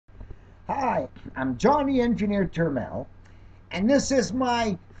Hi, I'm Johnny Engineer Turmel, and this is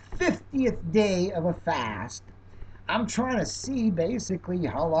my 50th day of a fast. I'm trying to see basically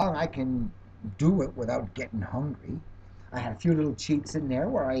how long I can do it without getting hungry. I had a few little cheats in there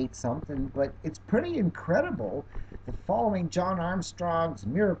where I ate something, but it's pretty incredible that following John Armstrong's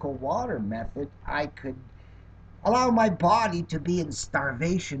miracle water method, I could allow my body to be in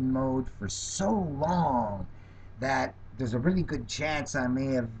starvation mode for so long that there's a really good chance I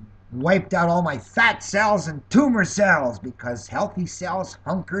may have wiped out all my fat cells and tumor cells because healthy cells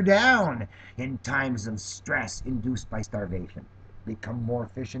hunker down in times of stress induced by starvation, become more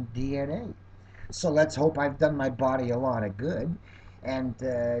efficient DNA. So let's hope I've done my body a lot of good. And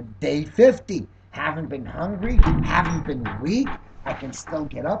day 50, haven't been hungry, haven't been weak. I can still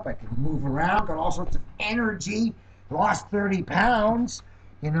get up, I can move around, got all sorts of energy, lost 30 pounds,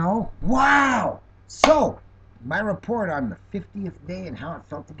 Wow! So, my report on the 50th day and how it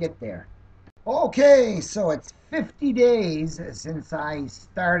felt to get there. Okay, so it's 50 days since I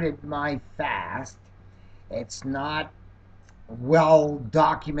started my fast. It's not well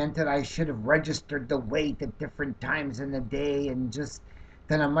documented. I should have registered the weight at different times in the day and just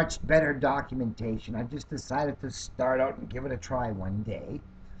done a much better documentation. I just decided to start out and give it a try one day.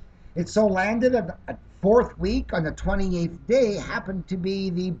 It so landed at fourth week on the 28th day happened to be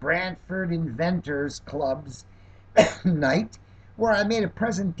the Brantford Inventors Club's night where I made a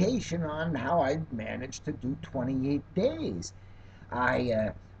presentation on how I managed to do 28 days.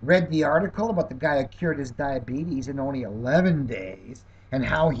 I read the article about the guy who cured his diabetes in only 11 days and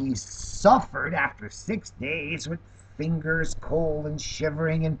how he suffered after 6 days with fingers cold and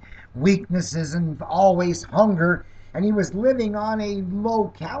shivering and weaknesses and always hunger, and he was living on a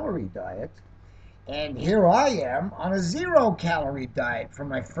low-calorie diet. And here I am on a zero-calorie diet for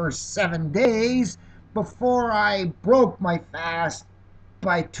my first 7 days before I broke my fast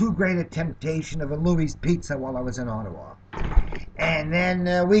by too great a temptation of a Louis Pizza while I was in Ottawa. And then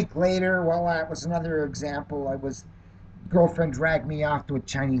a week later, well, that was another example. Girlfriend dragged me off to a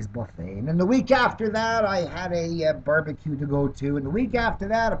Chinese buffet. And then the week after that, I had a barbecue to go to. And the week after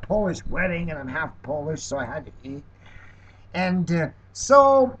that, a Polish wedding, and I'm half Polish, so I had to eat. And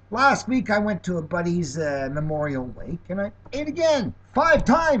so last week I went to a buddy's memorial wake, and I ate again 5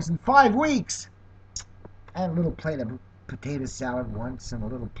 times in 5 weeks. I had a little plate of potato salad once and a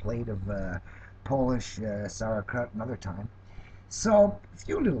little plate of Polish sauerkraut another time. So a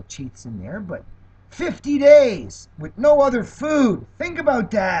few little cheats in there, but 50 days with no other food. Think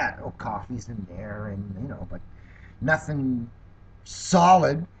about that. Oh, coffee's in there, and but nothing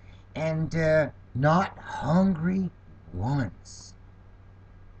solid, and not hungry once.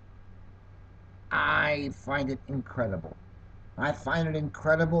 I find it incredible. I find it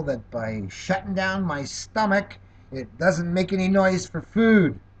incredible that by shutting down my stomach, it doesn't make any noise for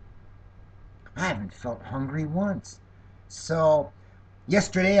food. I haven't felt hungry once. So,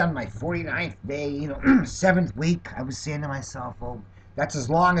 yesterday on my 49th day, 7th week, I was saying to myself, oh, that's as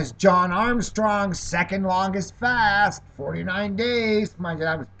long as John Armstrong's second longest fast, 49 days. Mind you,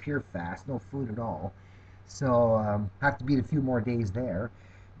 that was pure fast, no food at all. So, have to beat a few more days there.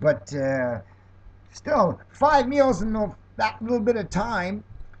 But still, 5 meals in that little bit of time.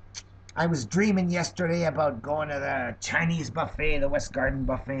 I was dreaming yesterday about going to the Chinese buffet, the West Garden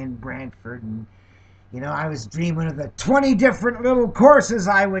buffet in Brantford, and I was dreaming of the 20 different little courses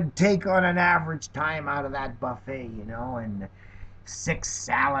I would take on an average time out of that buffet, and 6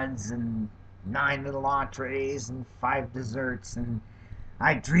 salads and 9 little entrees and 5 desserts, and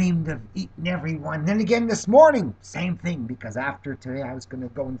I dreamed of eating every one. Then again this morning, same thing, because after today I was going to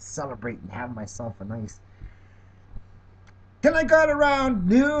go and celebrate and have myself a nice. Then I got around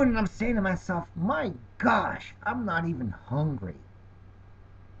noon and I'm saying to myself, my gosh, I'm not even hungry.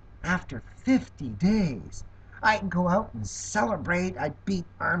 After 50 days, I can go out and celebrate. I beat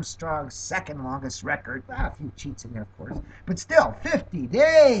Armstrong's second longest record. A few cheats in there, of course. But still, 50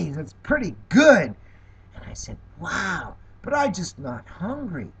 days, it's pretty good. And I said, wow, but I'm just not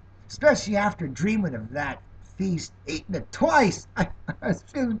hungry. Especially after dreaming of that feast, eating it twice. I was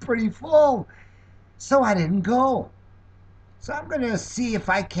feeling pretty full. So I didn't go. So I'm going to see if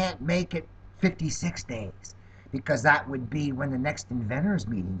I can't make it 56 days, because that would be when the next inventors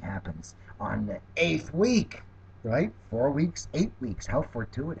meeting happens on the 8th week, right? 4 weeks, 8 weeks. How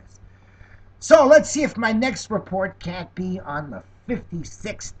fortuitous. So let's see if my next report can't be on the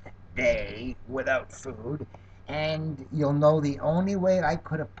 56th day without food. And you'll know the only way I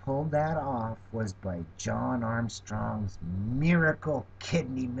could have pulled that off was by John Armstrong's miracle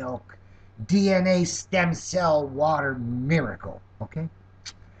kidney milk DNA stem cell water miracle, okay?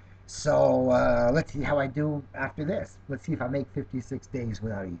 So let's see how I do after this. Let's see if I make 56 days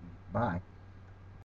without eating. Bye.